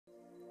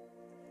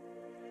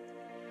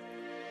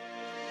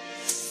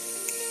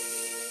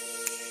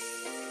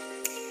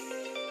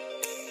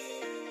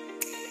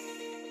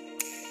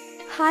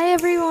Hi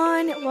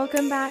everyone,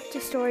 welcome back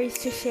to Stories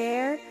to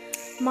Share.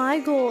 My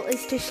goal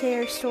is to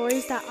share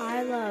stories that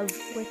I love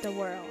with the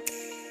world.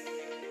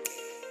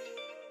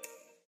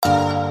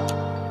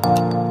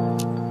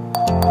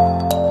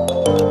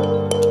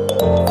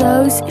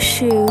 Those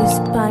Shoes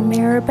by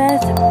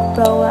Maribeth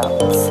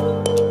Boelts.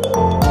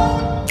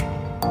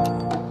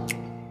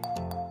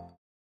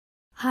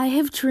 I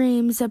have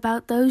dreams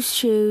about those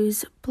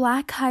shoes,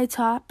 black high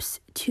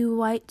tops, 2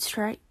 white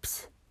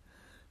stripes.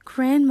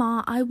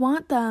 Grandma, I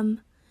want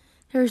them.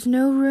 There's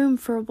no room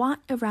for want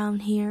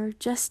around here,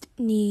 just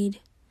need,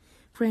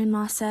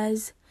 Grandma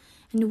says.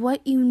 And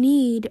what you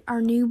need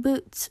are new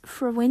boots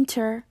for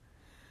winter.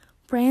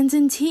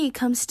 Brandon T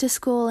comes to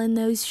school in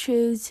those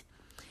shoes.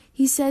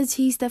 He says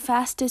he's the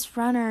fastest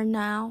runner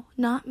now,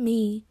 not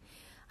me.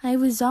 I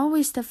was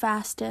always the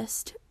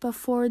fastest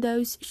before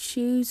those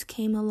shoes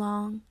came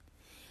along.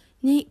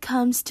 Nate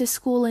comes to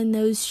school in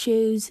those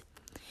shoes.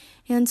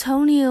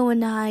 Antonio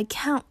and I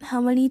count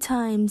how many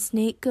times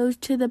Nate goes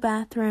to the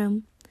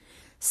bathroom.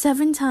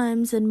 7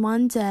 times in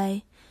one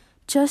day,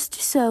 just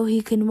so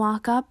he can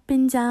walk up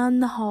and down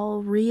the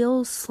hall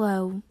real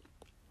slow.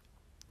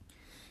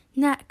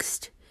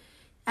 Next,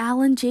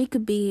 Alan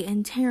Jacoby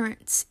and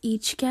Terrence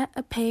each get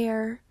a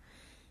pair.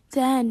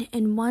 Then,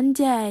 in one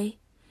day,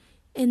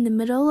 in the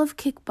middle of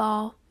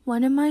kickball,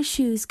 one of my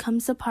shoes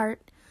comes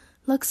apart.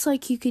 Looks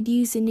like you could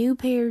use a new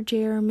pair,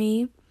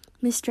 Jeremy,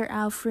 Mr.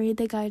 Alfred,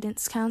 the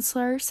guidance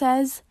counselor,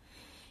 says.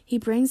 He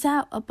brings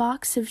out a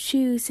box of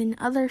shoes and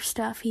other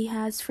stuff he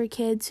has for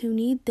kids who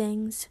need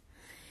things.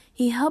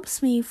 He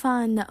helps me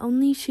find the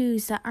only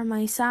shoes that are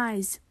my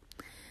size.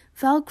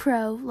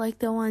 Velcro, like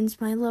the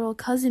ones my little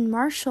cousin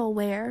Marshall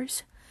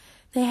wears.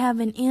 They have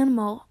an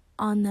animal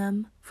on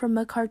them from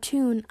a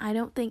cartoon I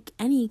don't think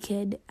any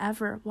kid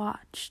ever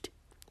watched.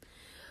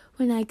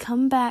 When I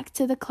come back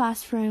to the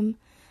classroom,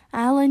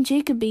 Alan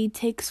Jacoby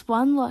takes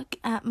one look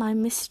at my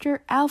Mr.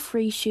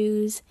 Alfred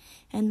shoes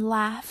and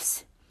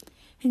laughs.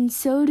 And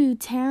so do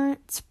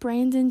Terrence,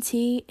 Brandon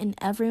T, and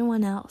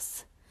everyone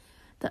else.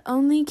 The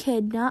only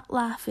kid not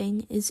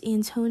laughing is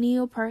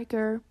Antonio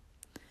Parker.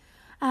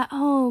 At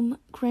home,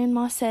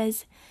 Grandma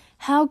says,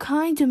 "How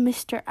kind of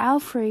Mr.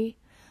 Alfred."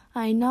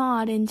 I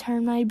nod and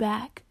turn my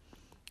back.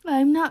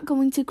 I'm not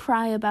going to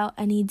cry about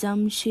any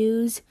dumb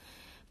shoes,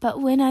 but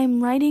when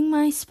I'm writing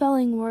my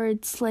spelling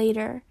words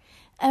later,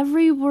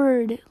 every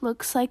word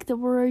looks like the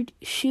word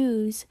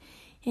shoes,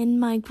 and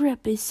my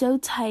grip is so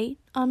tight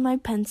on my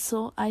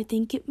pencil I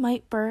think it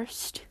might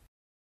burst.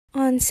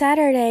 On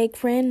Saturday,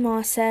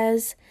 Grandma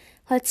says,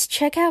 "Let's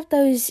check out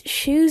those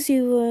shoes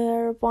you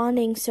were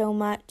wanting so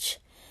much."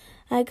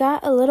 I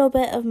got a little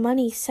bit of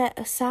money set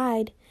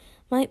aside.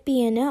 Might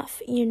be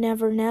enough, you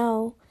never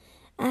know.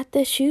 At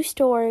the shoe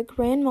store,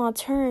 Grandma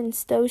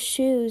turns those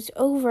shoes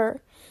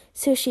over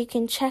so she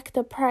can check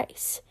the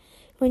price.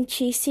 When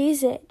she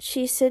sees it,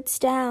 she sits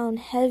down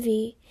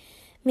heavy.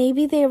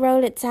 "Maybe they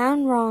wrote it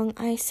down wrong,"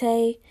 I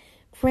say.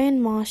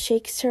 Grandma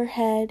shakes her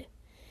head.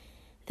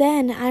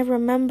 Then I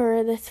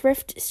remember the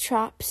thrift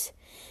shops.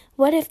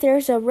 What if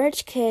there's a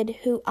rich kid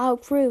who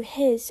outgrew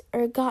his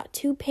or got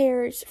 2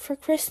 pairs for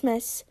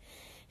Christmas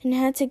and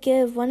had to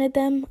give one of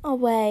them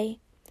away?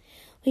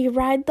 We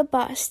ride the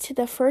bus to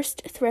the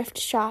first thrift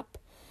shop.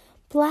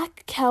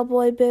 Black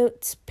cowboy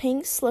boots,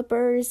 pink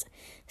slippers,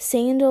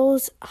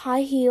 sandals,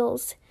 high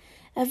heels,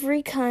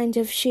 every kind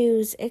of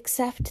shoes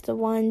except the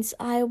ones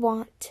I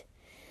want.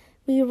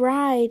 We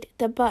ride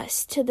the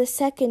bus to the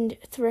second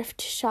thrift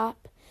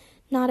shop.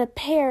 Not a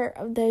pair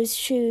of those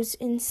shoes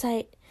in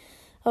sight.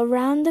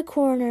 Around the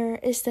corner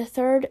is the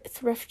third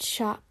thrift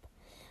shop.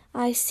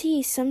 I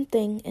see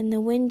something in the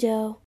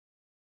window.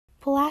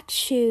 Black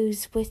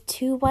shoes with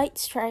 2 white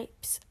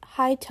stripes,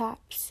 high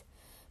tops,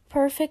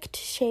 perfect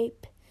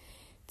shape.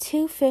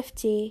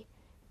 $2.50.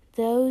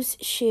 Those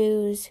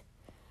shoes.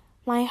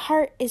 My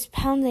heart is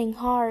pounding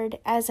hard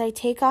as I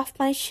take off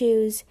my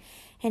shoes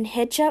and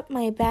hitch up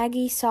my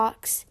baggy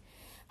socks.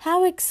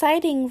 "How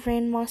exciting,"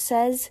 Grandma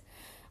says.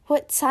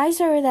 "What size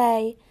are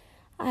they?"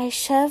 I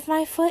shove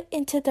my foot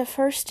into the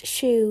first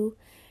shoe,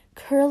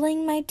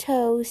 curling my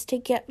toes to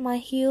get my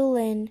heel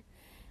in.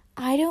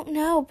 "I don't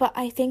know, but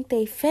I think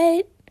they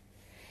fit."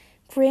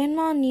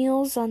 Grandma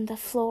kneels on the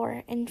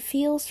floor and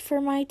feels for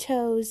my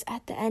toes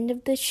at the end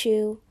of the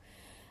shoe.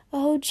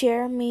 "Oh,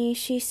 Jeremy,"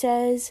 she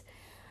says,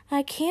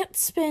 "I can't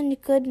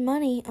spend good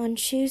money on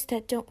shoes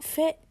that don't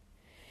fit."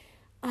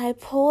 I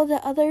pull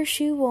the other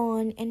shoe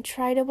on and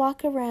try to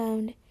walk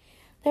around.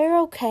 "They're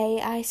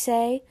okay," I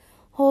say,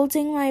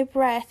 holding my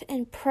breath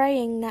and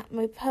praying that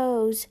my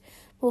toes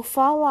will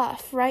fall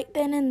off right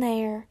then and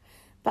there.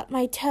 But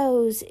my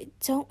toes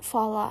don't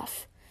fall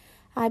off.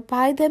 I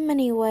buy them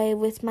anyway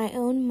with my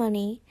own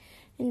money,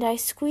 and I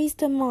squeeze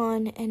them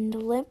on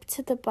and limp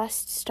to the bus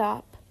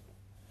stop.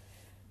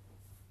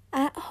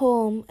 At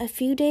home, a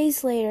few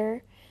days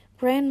later,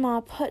 Grandma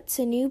puts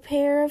a new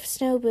pair of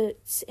snow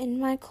boots in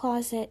my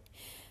closet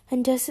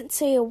and doesn't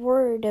say a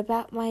word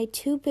about my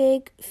 2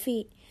 big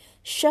feet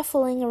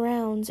shuffling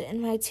around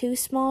in my 2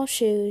 small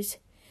shoes.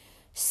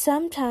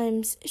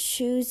 Sometimes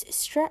shoes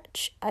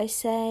stretch, I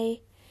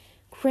say.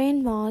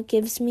 Grandma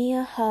gives me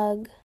a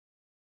hug.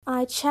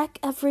 I check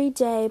every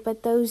day,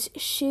 but those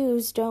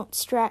shoes don't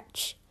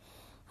stretch.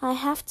 I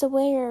have to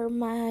wear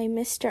my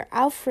Mr.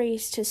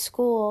 Alfrey's to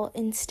school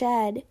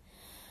instead.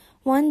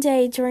 One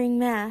day during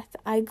math,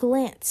 I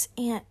glance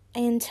at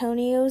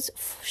Antonio's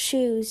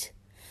shoes.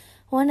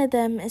 One of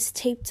them is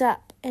taped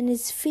up, and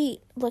his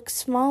feet look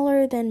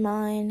smaller than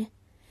mine.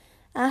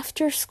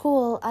 After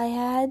school, I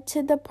head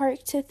to the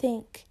park to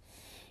think.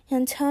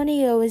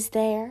 Antonio is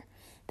there,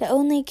 the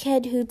only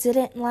kid who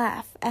didn't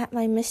laugh at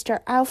my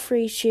Mr.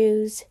 Alfrey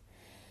shoes.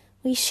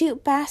 We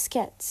shoot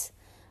baskets.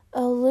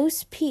 A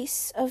loose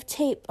piece of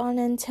tape on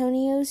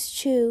Antonio's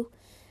shoe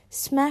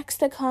smacks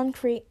the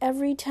concrete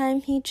every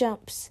time he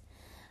jumps.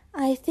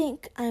 I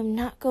think I'm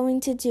not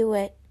going to do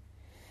it.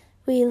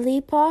 We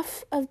leap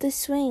off of the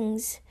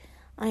swings.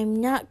 I'm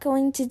not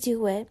going to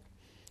do it.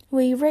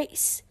 We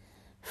race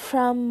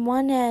from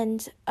one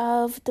end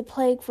of the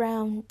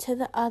playground to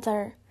the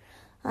other.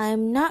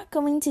 I'm not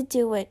going to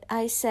do it,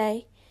 I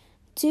say.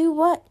 Do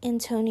what?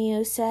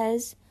 Antonio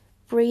says,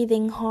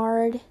 breathing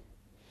hard.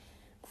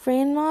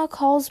 Grandma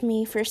calls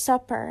me for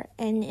supper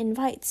and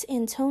invites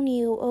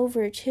Antonio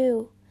over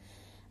too.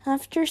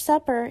 After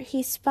supper,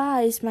 he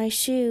spies my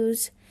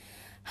shoes.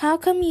 How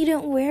come you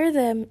don't wear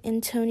them?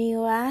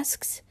 Antonio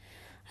asks.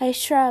 I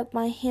shrug.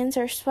 My hands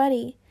are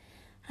sweaty.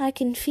 I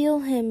can feel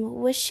him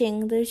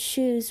wishing those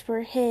shoes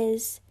were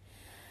his.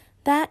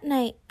 That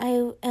night,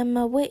 I am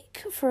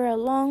awake for a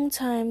long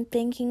time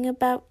thinking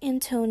about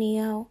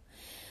Antonio.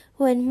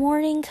 When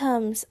morning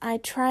comes, I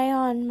try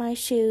on my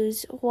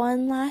shoes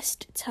one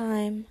last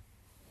time.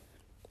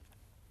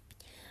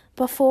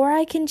 Before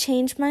I can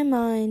change my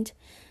mind,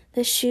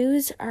 the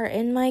shoes are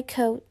in my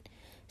coat.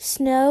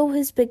 Snow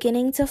is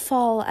beginning to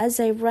fall as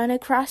I run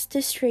across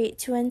the street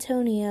to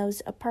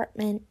Antonio's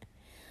apartment.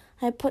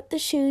 I put the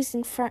shoes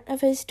in front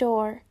of his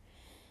door,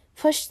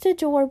 push the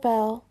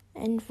doorbell,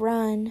 and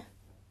run.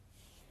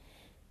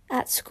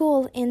 At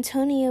school,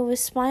 Antonio was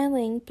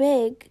smiling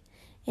big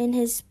in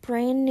his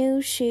brand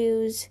new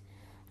shoes.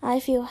 I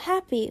feel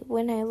happy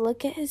when I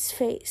look at his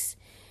face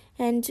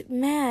and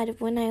mad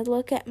when I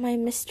look at my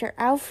Mr.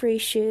 Alfrey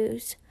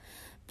shoes.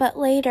 But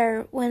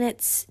later, when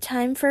it's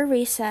time for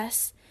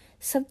recess,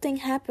 something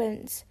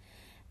happens.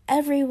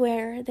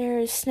 Everywhere there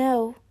is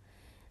snow.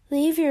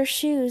 Leave your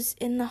shoes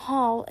in the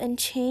hall and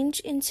change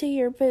into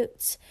your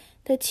boots,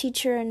 the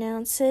teacher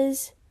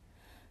announces.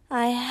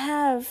 I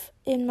have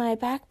in my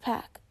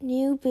backpack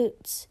new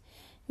boots,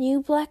 new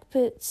black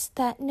boots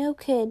that no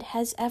kid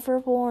has ever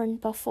worn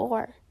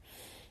before.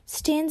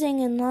 Standing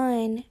in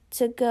line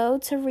to go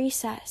to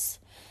recess,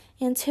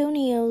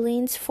 Antonio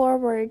leans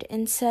forward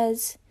and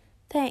says,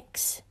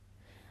 "Thanks."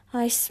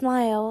 I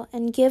smile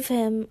and give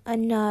him a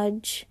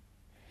nudge.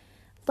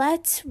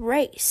 Let's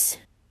race.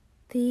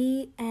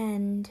 The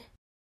end.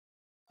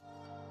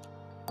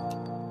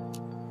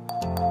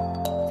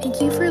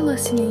 Thank you for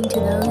listening to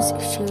Those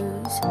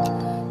Shoes.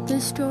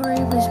 This story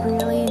was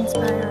really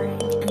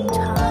inspiring and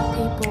taught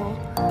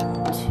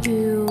people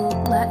to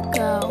let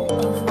go